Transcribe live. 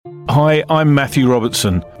Hi, I'm Matthew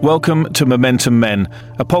Robertson. Welcome to Momentum Men,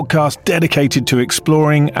 a podcast dedicated to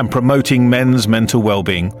exploring and promoting men's mental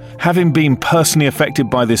well-being. Having been personally affected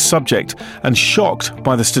by this subject and shocked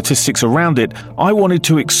by the statistics around it, I wanted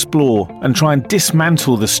to explore and try and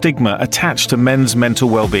dismantle the stigma attached to men's mental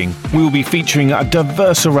well-being. We will be featuring a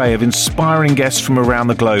diverse array of inspiring guests from around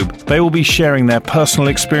the globe. They will be sharing their personal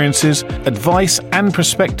experiences, advice and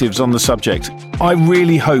perspectives on the subject. I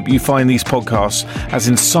really hope you find these podcasts as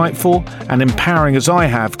insightful and empowering as I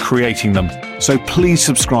have creating them. So please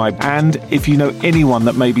subscribe, and if you know anyone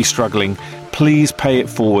that may be struggling, please pay it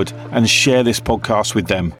forward and share this podcast with them.